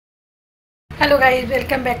Hello guys,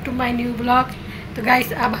 welcome back to my new blog. तो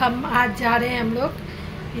guys अब हम आज जा रहे हैं हम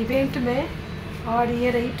लोग इवेंट में और ये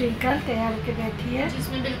रही ट्विंकल तैयार होकर बैठी है,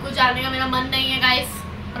 जिसमें बिल्कुल जाने का मेरा मन नहीं है गाइस,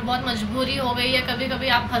 और बहुत मजबूरी हो गई है। कभी कभी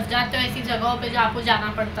आप फंस जाते हो ऐसी जगहों पे जो आपको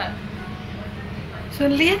जाना पड़ता है।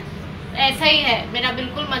 सुन लिए, ऐसा ही है, मेरा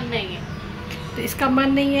बिल्कुल मन नहीं है। तो इसका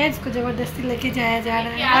मन नहीं है, इसको जबरदस्ती लेके जाया जा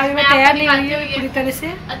रहा है। आज अभी मैं तैयार नहीं हुई हूँ ये पूरी तरह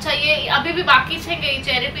से। अच्छा, ये अभी भी बाकी है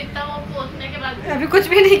चेहरे पे इतना वो पोतने के बाद अभी कुछ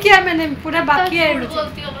भी नहीं किया मैंने, पूरा बाकी है।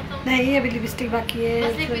 बोलती हो मतलब नहीं, अभी लिपस्टिक बाकी है,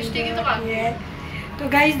 बस लिपस्टिक ही तो बाकी है। तो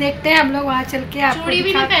गाइस देखते हैं हम लोग वहाँ चल के आपको चूड़ी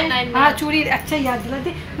भी नहीं पहनना है। हाँ चूड़ी, अच्छा याद दिला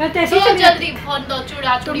दी। मैं तो ऐसे तो ही जल्दी फोन दो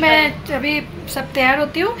चूड़ा। तो मैं अभी सब तैयार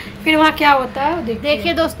होती हूँ, फिर वहाँ क्या होता है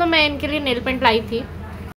देखिए दोस्तों, मैं इनके लिए नेल पेंट लाई थी,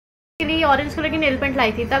 इनके लिए ऑरेंज कलर की नेल पेंट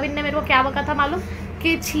लाई थी। तब इनने मेरे को क्या बका था मालूम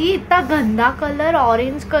कि छी इतना गंदा कलर,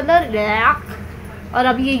 ऑरेंज कलर, यैक। और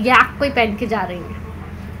अब ये यैक कोई पहन के जा रही है।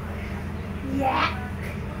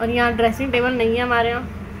 और यहाँ ड्रेसिंग टेबल नहीं है हमारे यहाँ।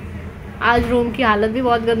 आज रूम की हालत भी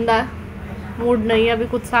बहुत गंदा है, मूड नहीं है अभी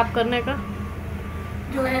कुछ साफ करने का।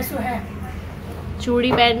 जो है सो है।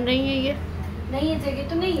 चूड़ी पहन रही है ये, नहीं है जगह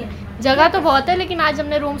तो नहीं है, जगह तो बहुत है, लेकिन आज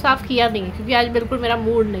हमने रूम साफ किया नहीं क्योंकि आज बिल्कुल मेरा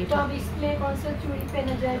मूड नहीं तो था। अब इसमें कौन सा चूड़ी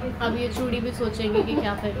पहना जाएगी? अब ये चूड़ी भी सोचेंगे कि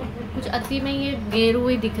क्या पहनूं। कुछ अति में ये गेरू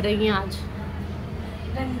हुई दिख रही हैं आज।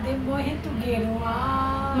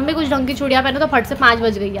 मम्मी कुछ ढंग की चूड़ियाँ पहनो तो फट से 5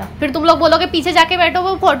 बज गई है। फिर तुम लोग बोलोगे पीछे जाके बैठो,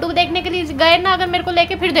 वो फोटो देखने के लिए गए ना, अगर मेरे को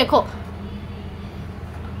लेके फिर देखो।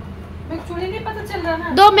 चूड़ी नहीं पता चल रहा ना,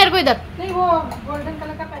 दो मेरे को इधर। नहीं वो गोल्डन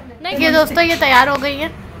कलर का पहन ले। नहीं ये दोस्तों, ये तैयार हो गई है,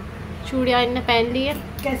 चूड़ियाँ इनने पहन ली है।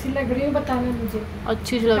 कैसी लग रही है बताना मुझे,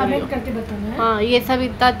 अच्छी लग रही कमेंट करके बताना है। हाँ, ये सब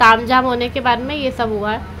इतना तामझाम होने के बाद में ये सब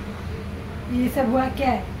हुआ है। ये सब हुआ क्या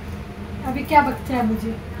है? अभी क्या बच्चा है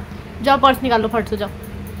मुझे? जाओ पर्स निकालो, फट से जाओ,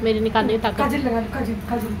 मेरी निकालने की ताकत। काजल लगा लो, काजल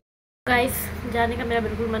काजल। गाइस जाने का मेरा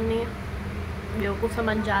बिल्कुल मन नहीं है, बेवकूफ़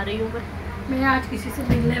समझ जा रही हूँ मैं आज किसी से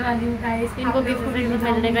मिलने वाली हूँ गाइस। इनको किसी से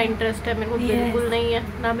मिलने का इंटरेस्ट है, मेरे को बिल्कुल नहीं है,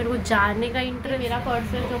 ना मेरे को जाने का इंटरेस्ट। मेरा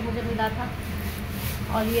पर्स है जो मुझे मिला था,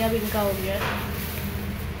 और ये अब इनका हो गया है।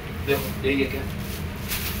 देखो ये क्या,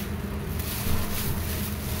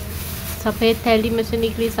 सफ़ेद थैली में से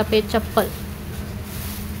निकली सफ़ेद चप्पल।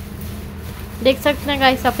 देख सकते हैं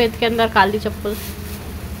गाइस, सफ़ेद के अंदर काली चप्पल।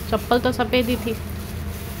 चप्पल तो सफ़ेद ही थी।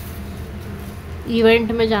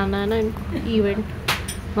 इवेंट में जाना है ना इनको, इवेंट,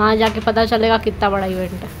 वहाँ जाके पता चलेगा कितना बड़ा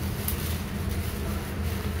इवेंट है।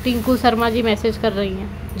 टिंकू शर्मा जी मैसेज कर रही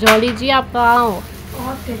हैं, जॉली जी आप कहाँ हो?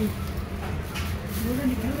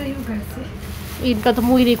 निकल रही हूँ घर से। इनका तो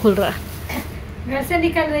मुँह ही नहीं खुल रहा है। घर से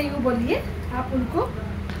निकल रही हूँ, बोलिए आप उनको।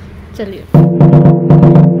 चलिए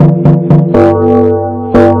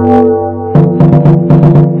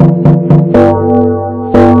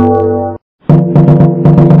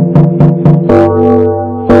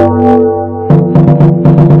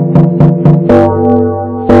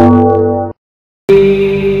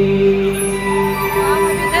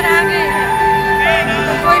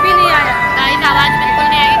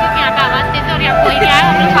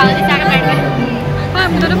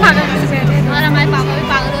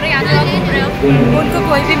उनको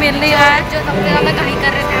कोई भी मिल नहीं रहा है, जो सबसे ज़्यादा कहीं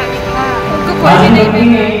कर रहे थे अभी। हाँ, उनको कोई भी नहीं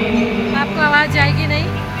मिल रहा है। आपको आवाज़ जाएगी नहीं।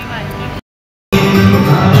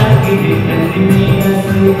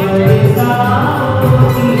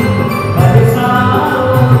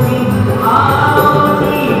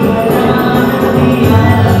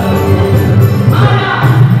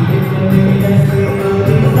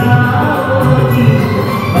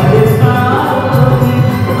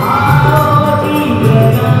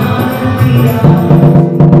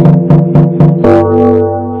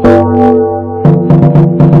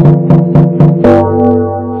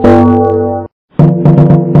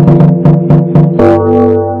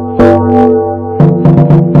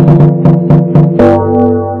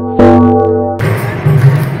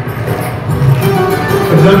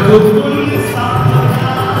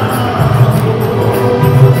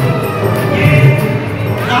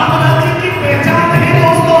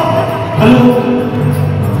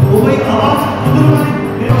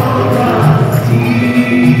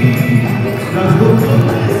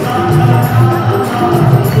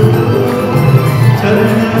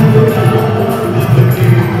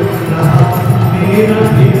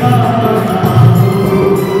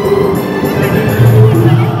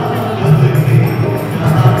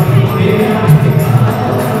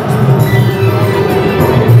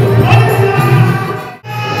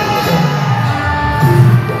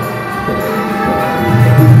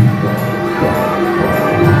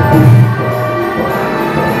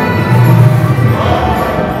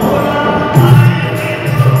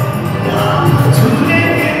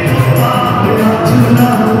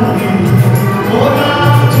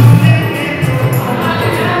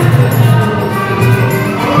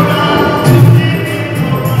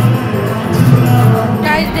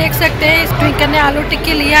 आलू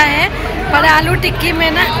टिक्की लिया है, पर आलू टिक्की में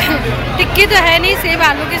ना टिक्की तो है नहीं, सिर्फ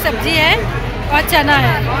आलू की सब्जी है और चना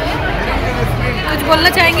है। कुछ बोलना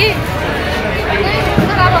चाहेंगी?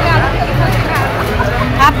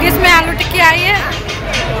 आपके इसमें आलू टिक्की आई है?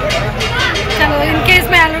 चलो इनके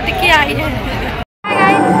इसमें आलू टिक्की आई है।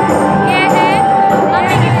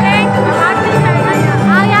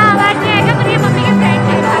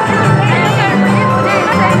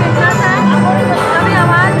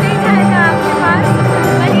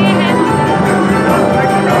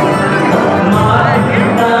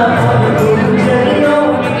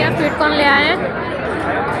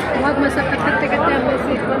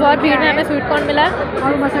 बहुत भीड़ में हमें स्वीट कॉर्न मिला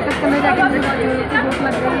और मशक्कत करने जाके भूख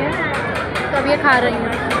लग रही है, तो अब ये खा रही हूँ।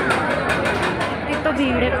 एक तो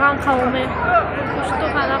भीड़ है, कहाँ खाऊँ मैं, कुछ तो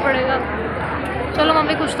खाना पड़ेगा। चलो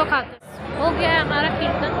मम्मी कुछ तो खाते। हो गया है हमारा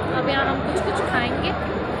कीर्तन, अब यहाँ हम कुछ खाएंगे।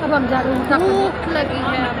 अब हम जा रहे हैं, भूख लगी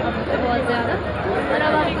है हमको बहुत ज़्यादा, और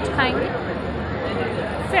अब हम कुछ खाएंगे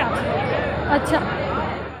फिर। अच्छा,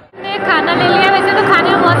 हमने खाना ले लिया। वैसे तो खाने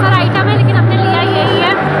में बहुत सारा आइटम है, लेकिन हमने लिया यही है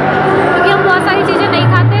क्योंकि हम बहुत सारी चीज़ें नहीं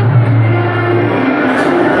खाते।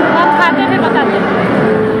 अब खाते थे बताते।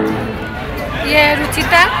 ये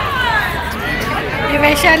रुचिता, ये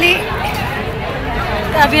वैशाली।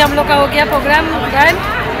 तो अभी हम लोग का हो गया प्रोग्राम डन,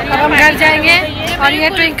 अब हम घर जाएंगे। और ये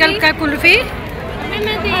ट्विंकल का कुल्फ़ी,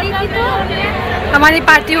 हमारी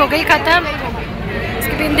पार्टी हो गई ख़त्म।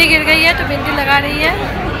 इसकी बिंदी गिर गई है तो बिंदी लगा रही है।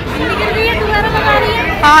 दोबारा लगा रही है।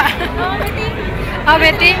 हाँ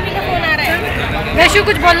बेटी, वैशु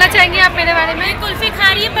कुछ बोलना चाहेंगी आप मेरे बारे में? कुल्फी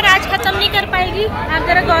खा रही है पर आज खत्म नहीं कर पाएगी। आप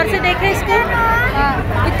जरा गौर से देखें इसके,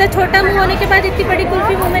 इतना छोटा मुंह होने के बाद इतनी बड़ी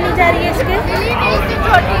कुल्फी मुंह में नहीं जा रही है इसके।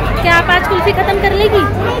 क्या आप आज कुल्फी खत्म कर लेगी?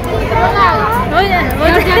 हो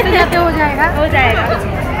जाएगा, हो जाएगा।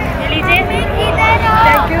 लीजिए,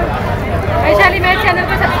 थैंक यू। वैशाली मेरे चैनल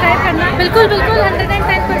को सब्सक्राइब करना। बिल्कुल बिल्कुल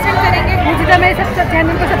 110% करेंगे। मुझे मेरे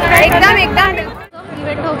चैनल को सब्सक्राइब एकदम।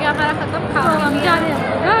 इवेंट हो गया हमारा खत्म, खा हम जा रहे हैं।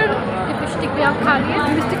 लिपस्टिक भी आप खा लिए,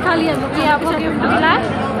 लिपस्टिक खा लिया ये आपको गिफ्ट मिला है,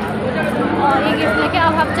 और ये गिफ्ट लेके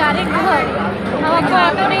अब हम जा रहे हैं घर। अब आपको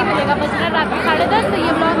ऑटो नहीं मिलेगा, बस